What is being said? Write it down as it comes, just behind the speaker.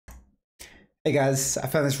Hey guys, I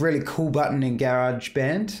found this really cool button in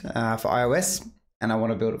GarageBand for iOS and I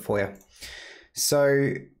want to build it for you.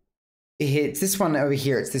 So it's this one over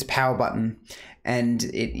here, it's this power button and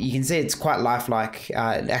you can see it's quite lifelike. It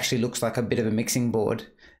actually looks like a bit of a mixing board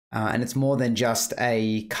and it's more than just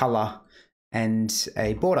a color and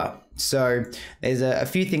a border. So there's a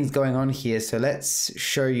few things going on here. So let's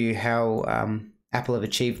show you how Apple have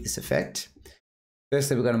achieved this effect.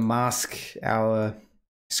 Firstly, we're going to mask our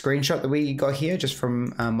screenshot that we got here just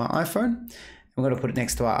from my iPhone. I'm going to put it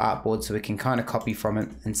next to our artboard so we can kind of copy from it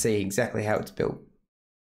and see exactly how it's built.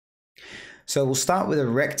 So we'll start with a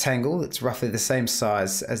rectangle that's roughly the same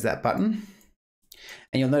size as that button.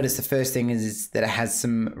 And you'll notice the first thing is that it has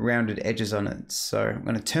some rounded edges on it. So I'm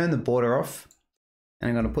going to turn the border off and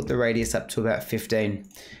I'm going to put the radius up to about 15.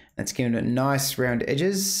 That's giving it nice round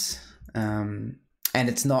edges. And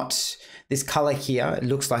it's not, this color here, it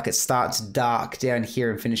looks like it starts dark down here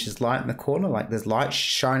and finishes light in the corner, like there's light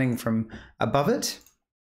shining from above it.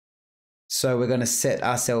 So we're going to set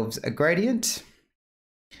ourselves a gradient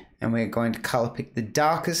and we're going to color pick the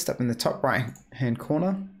darkest up in the top right hand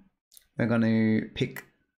corner. We're going to pick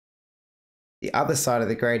the other side of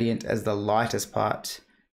the gradient as the lightest part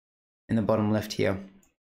in the bottom left here.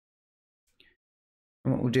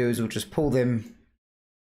 And what we'll do is we'll just pull them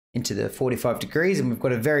into the 45 degrees and we've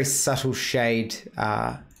got a very subtle shade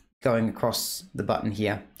going across the button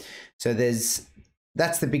here. So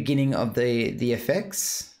that's the beginning of the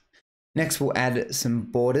effects. Next we'll add some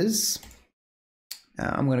borders.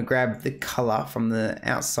 I'm going to grab the color from the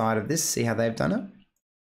outside of this, see how they've done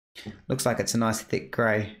it. Looks like it's a nice thick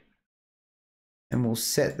gray. And we'll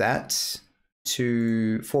set that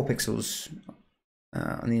to 4 pixels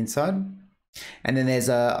on the inside. And then there's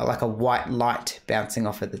like a white light bouncing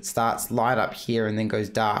off it that starts light up here and then goes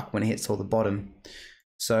dark when it hits all the bottom.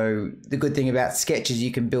 So the good thing about Sketch is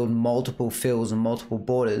you can build multiple fills and multiple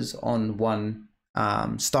borders on one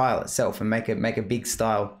style itself and make a big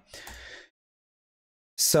style.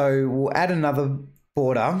 So we'll add another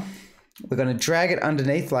border. We're going to drag it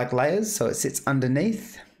underneath like layers so it sits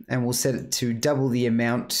underneath, and we'll set it to double the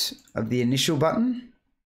amount of the initial button.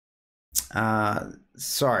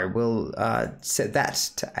 Sorry, we'll set that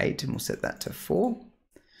to 8 and we'll set that to 4.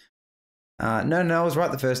 No, I was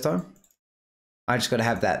right the first time. I just got to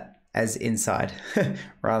have that as inside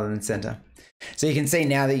rather than center. So you can see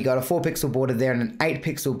now that you got a 4 pixel border there and an 8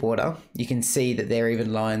 pixel border. You can see that they're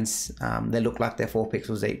even lines. They look like they're 4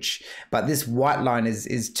 pixels each. But this white line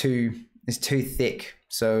is too thick.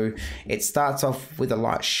 So it starts off with a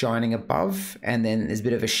light shining above and then there's a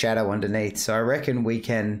bit of a shadow underneath. So I reckon we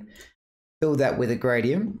can fill that with a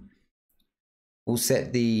gradient. We'll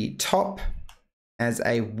set the top as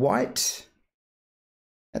a white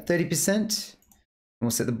at 30%. And we'll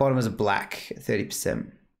set the bottom as a black at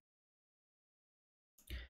 30%.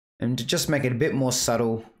 And to just make it a bit more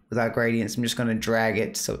subtle with our gradients, I'm just going to drag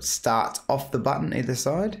it so it starts off the button either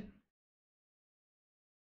side.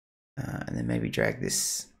 And then maybe drag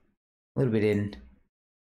this a little bit in.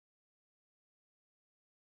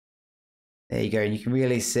 There you go, and you can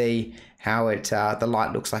really see how the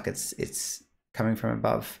light looks like it's coming from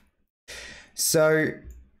above. So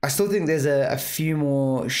I still think there's a few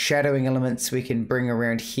more shadowing elements we can bring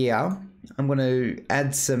around here. I'm going to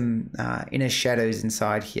add some inner shadows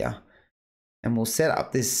inside here, and we'll set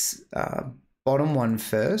up this bottom one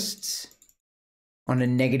first on a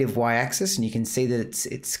negative y-axis, and you can see that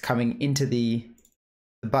it's coming into the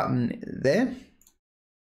button there,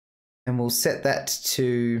 and we'll set that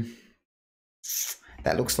to.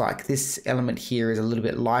 That looks like this element here is a little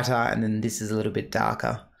bit lighter and then this is a little bit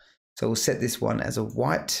darker. So we'll set this one as a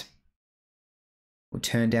white. We'll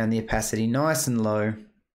turn down the opacity nice and low.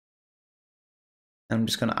 I'm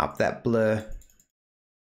just going to up that blur.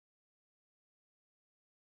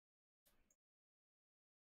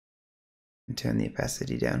 And turn the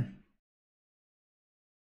opacity down.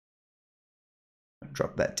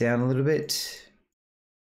 Drop that down a little bit.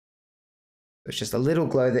 It's just a little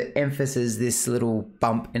glow that emphasizes this little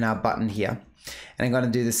bump in our button here. And I'm going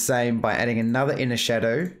to do the same by adding another inner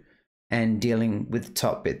shadow and dealing with the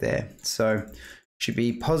top bit there. So should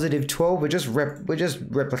be positive 12. We're just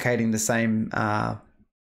replicating the same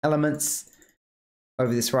elements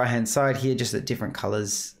over this right hand side here, just at different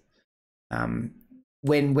colors.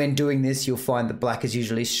 When doing this, you'll find the black is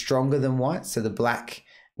usually stronger than white. So the black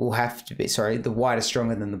will have to be, sorry, the white is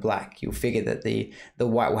stronger than the black. You'll figure that the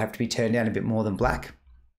white will have to be turned down a bit more than black.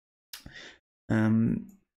 And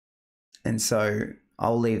so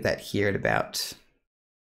I'll leave that here at about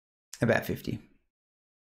 50.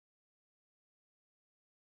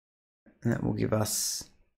 And that will give us,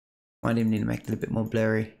 might even need to make it a little bit more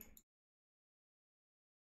blurry.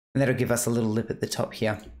 And that'll give us a little lip at the top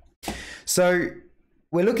here. So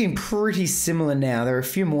we're looking pretty similar now. There are a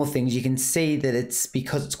few more things. You can see that it's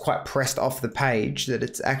because it's quite pressed off the page that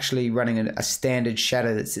it's actually running a standard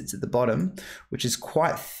shadow that sits at the bottom, which is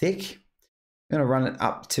quite thick. I'm going to run it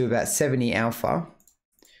up to about 70 alpha.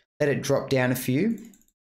 Let it drop down a few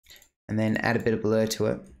and then add a bit of blur to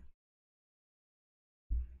it.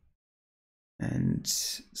 And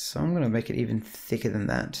so I'm going to make it even thicker than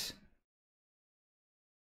that.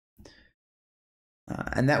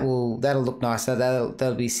 And that'll look nice. So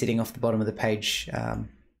that'll be sitting off the bottom of the page.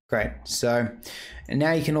 Great. So, and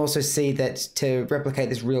now you can also see that to replicate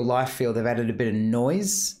this real life feel, they've added a bit of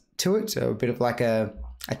noise to it. So a bit of like a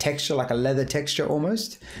texture, like a leather texture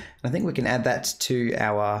almost. And I think we can add that to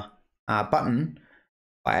our button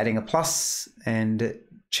by adding a plus and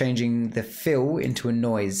changing the fill into a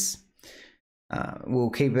noise. We'll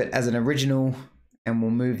keep it as an original and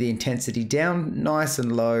we'll move the intensity down nice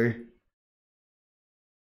and low.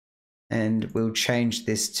 And we'll change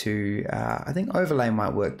this to, I think overlay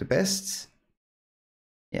might work the best.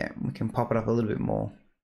 Yeah, we can pop it up a little bit more.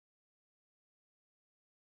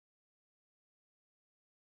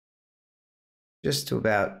 Just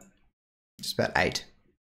about 8.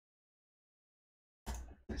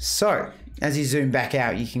 So as you zoom back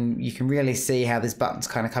out, you can really see how this button's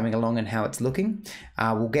kind of coming along and how it's looking.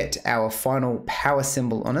 We'll get our final power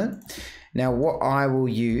symbol on it. Now what I will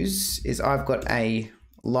use is I've got a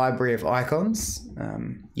library of icons.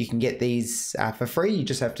 You can get these for free. You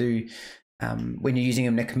just have to, when you're using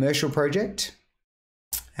them in a commercial project,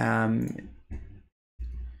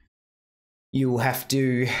 you will have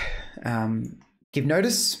to give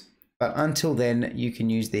notice, but until then you can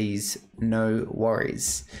use these, no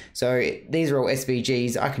worries. So these are all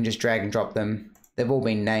SVGs. I can just drag and drop them. They've all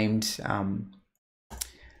been named.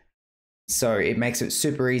 So it makes it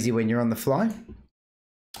super easy when you're on the fly.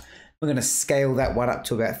 We're going to scale that one up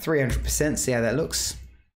to about 300%, see how that looks.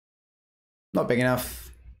 Not big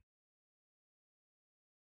enough.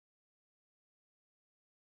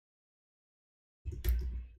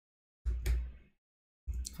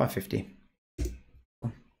 $550.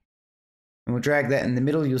 And we'll drag that in the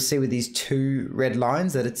middle. You'll see with these 2 red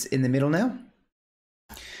lines that it's in the middle now.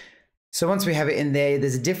 So once we have it in there,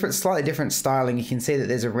 there's a slightly different styling. You can see that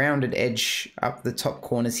there's a rounded edge up the top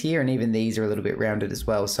corners here, and even these are a little bit rounded as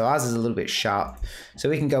well. So ours is a little bit sharp. So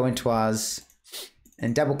we can go into ours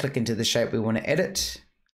and double click into the shape we want to edit,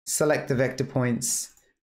 select the vector points,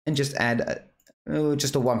 and just add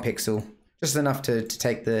just a 1 pixel, just enough to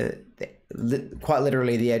take quite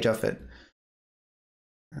literally the edge off it.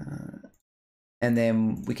 And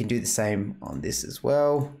then we can do the same on this as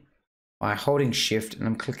well by holding shift, and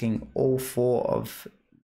I'm clicking all 4 of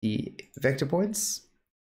the vector points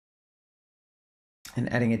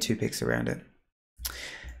and adding a 2 pixel around it.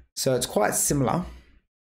 So it's quite similar.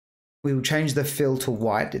 We will change the fill to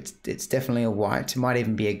white. It's definitely a white. It might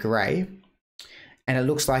even be a gray. And it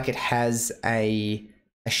looks like it has a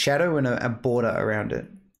shadow and a border around it.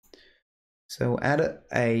 So we'll add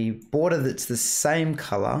a border that's the same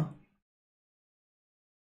color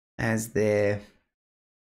as their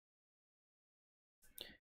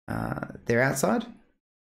outside,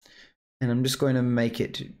 and I'm just going to make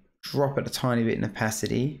it drop it a tiny bit in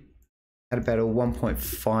opacity at about a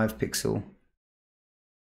 1.5 pixel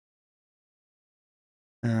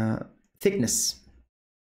thickness.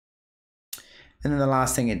 And then the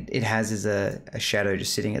last thing it has is a shadow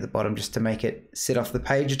just sitting at the bottom, just to make it sit off the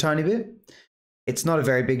page a tiny bit. It's not a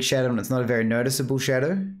very big shadow and it's not a very noticeable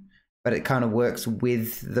shadow, but it kind of works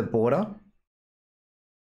with the border.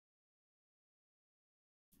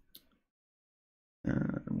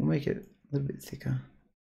 We'll make it a little bit thicker.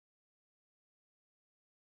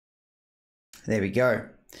 There we go.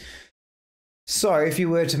 So if you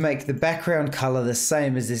were to make the background color the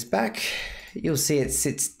same as this back, you'll see it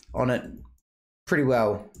sits on it pretty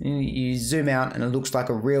well. You zoom out and it looks like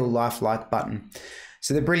a real lifelike button.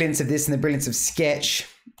 So the brilliance of this and the brilliance of Sketch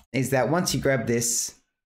is that once you grab this,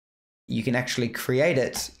 you can actually create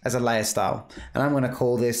it as a layer style. And I'm going to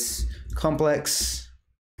call this Complex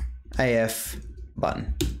AF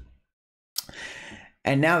Button.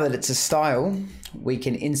 And now that it's a style, we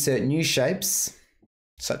can insert new shapes,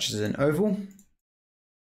 such as an oval,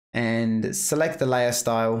 and select the layer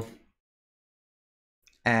style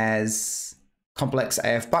as Complex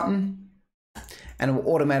AF Button, and it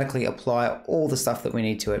will automatically apply all the stuff that we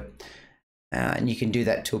need to it. And you can do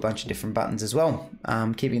that to a bunch of different buttons as well,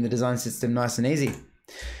 keeping the design system nice and easy.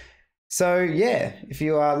 So yeah, if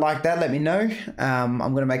you like that, let me know. I'm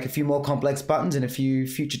going to make a few more complex buttons in a few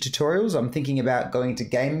future tutorials. I'm thinking about going to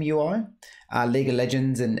game UI, League of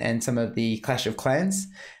Legends, and some of the Clash of Clans.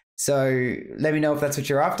 So let me know if that's what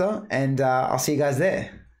you're after, and I'll see you guys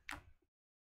there.